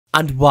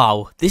And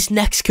wow, this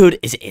next code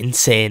is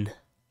insane.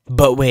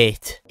 But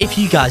wait, if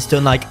you guys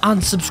don't like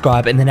and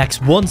subscribe in the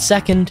next 1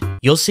 second,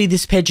 you'll see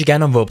this page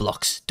again on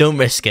Roblox. Don't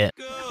risk it.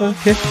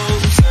 Okay.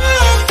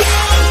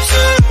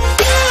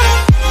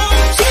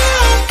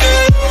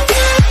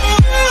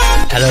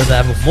 Hello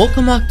there and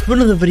welcome back to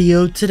another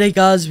video. Today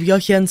guys, we are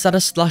here inside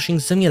a slashing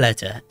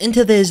simulator. In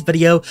today's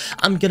video,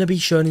 I'm going to be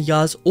showing you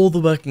guys all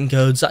the working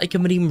codes that I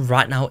can redeem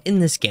right now in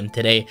this game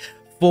today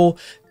for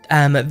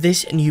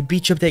this new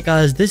beach update,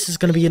 guys. This is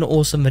going to be an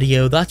awesome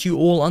video that you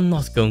all are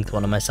not going to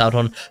want to miss out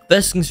on.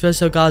 First things first,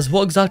 so guys,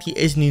 what exactly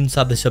is new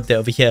inside this update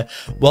over here?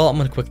 Well, I'm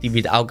going to quickly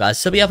read it out, guys.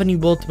 So we have a new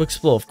world to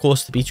explore, of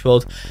course, the beach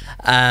world.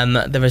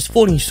 There is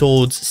 4 new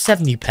swords,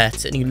 7 new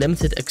pets, a new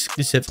limited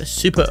exclusive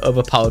super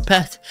overpowered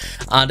pet,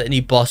 and a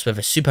new boss with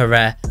a super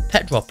rare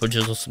pet drop, which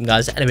is awesome,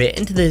 guys. Anyway,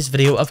 into this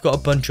video, I've got a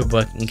bunch of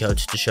working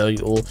codes to show you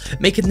all,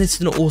 making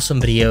this an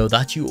awesome video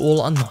that you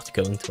all are not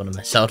going to want to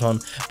miss out on.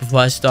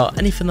 Before I start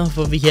anything off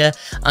over here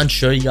and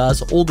show you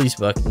guys all these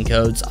working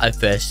codes, I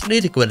first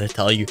need to go in and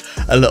tell you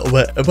a little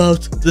bit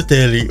about the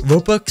daily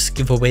Robux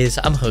giveaways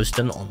I'm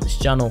hosting on this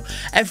channel.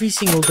 Every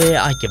single day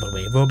I give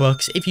away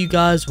Robux. If you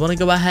guys want to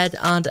go ahead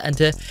and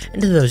enter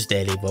into those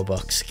daily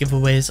Robux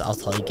giveaways, I'll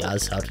tell you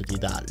guys how to do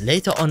that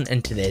later on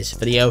in today's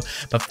video.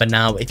 But for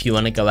now, if you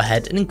want to go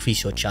ahead and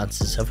increase your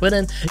chances of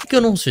winning, you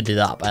can also do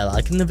that by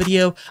liking the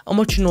video and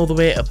watching all the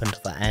way up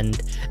until the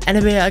end.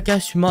 Anyway, I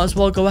guess we might as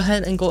well go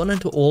ahead and go on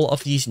into all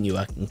of these new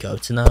working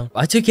codes now.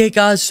 Right, okay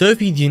guys, so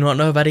if you do not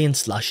know already in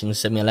slashing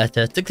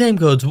simulator, to claim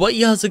codes, what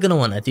you guys are going to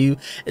want to do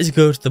is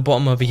go to the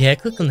bottom over here,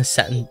 click on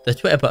the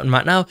Twitter button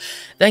right now.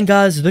 Then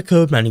guys, the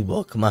code menu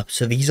will come up.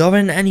 So these are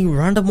in any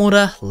random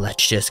order.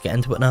 Let's just get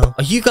into it now.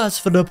 Are you guys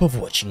fed up of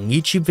watching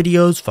YouTube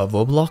videos for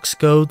Roblox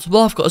codes?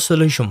 Well, I've got a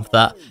solution for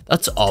that.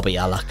 That's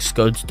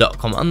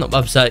rblxcodes.com. On that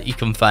website you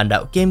can find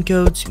out game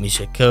codes,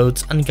 music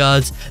codes, and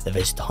guys, there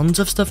is tons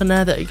of stuff in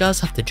there that you guys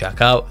have to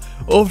check out.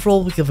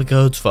 Overall, we give the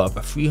codes for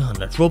over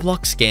 300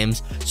 Roblox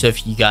games, so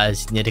if you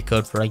guys need a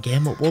code for a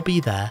game, it will be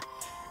there.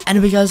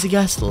 Anyway guys, I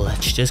guess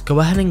let's just go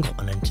ahead and go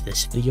on into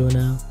this video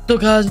now. So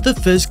guys, the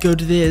first code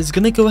today is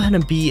going to go ahead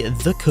and be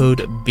the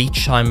code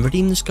beach time.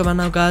 Redeem this code right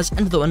now guys,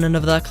 and the one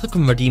over there, click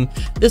on redeem.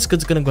 This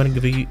code's going to go and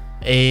give you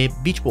a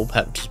beach ball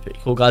pet, which is pretty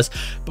cool guys.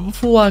 But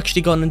before I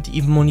actually got into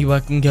even more new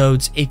working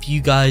codes, if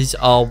you guys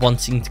are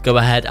wanting to go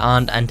ahead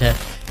and enter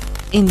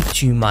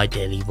into my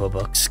daily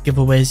Robux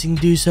giveaways, you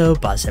can do so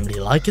by simply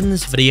liking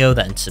this video,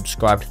 then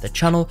subscribe to the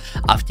channel.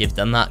 After you've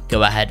done that,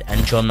 go ahead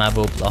and join my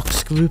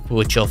Roblox group,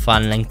 which you'll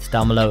find linked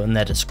down below in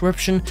the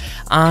description.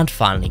 And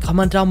finally,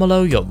 comment down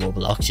below your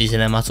Roblox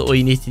username. That's all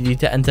you need to do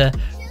to enter.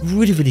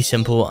 Really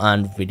simple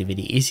and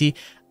really easy.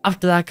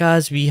 After that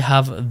guys, we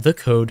have the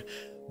code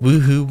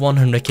woohoo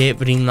 100k.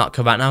 Redeem that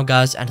code right now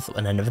guys, and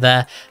the end over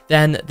there.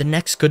 Then the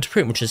next code's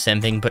pretty much the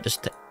same thing, but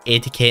just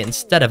 80k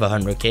instead of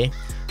 100k.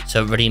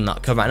 So redeem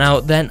that code right now.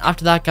 Then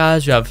after that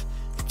guys, we have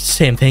the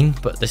same thing,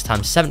 but this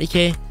time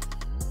 70k.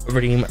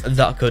 Redeem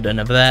that code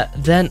and over there.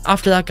 Then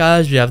after that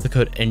guys, we have the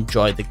code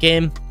enjoy the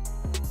game.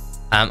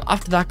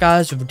 After that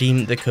guys, we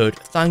redeem the code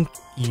thank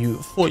you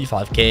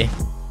 45k.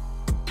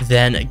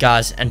 Then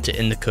guys, enter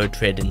in the code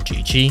trade in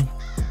GG.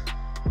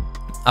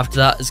 After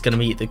that is going to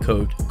be the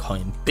code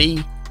coin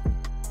B.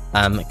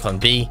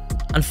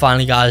 And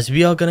finally guys,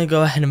 we are going to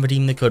go ahead and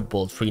redeem the code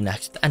bald3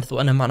 next. Enter the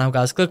one in right now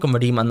guys, click on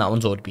redeem, and that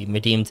one's already been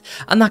redeemed.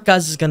 And that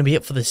guys is going to be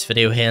it for this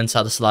video here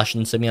inside the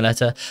slashing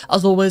simulator.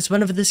 As always,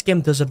 whenever this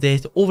game does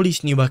update or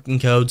release new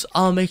working codes,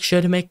 I'll make sure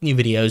to make new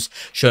videos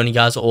showing you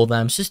guys all of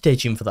them, so stay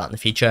tuned for that in the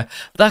future.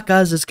 But that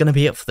guys is going to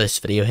be it for this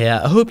video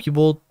here. I hope you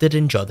all did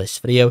enjoy this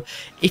video.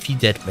 If you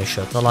did, make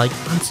sure to like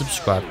and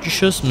subscribe to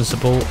show some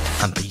support,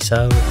 and peace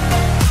out.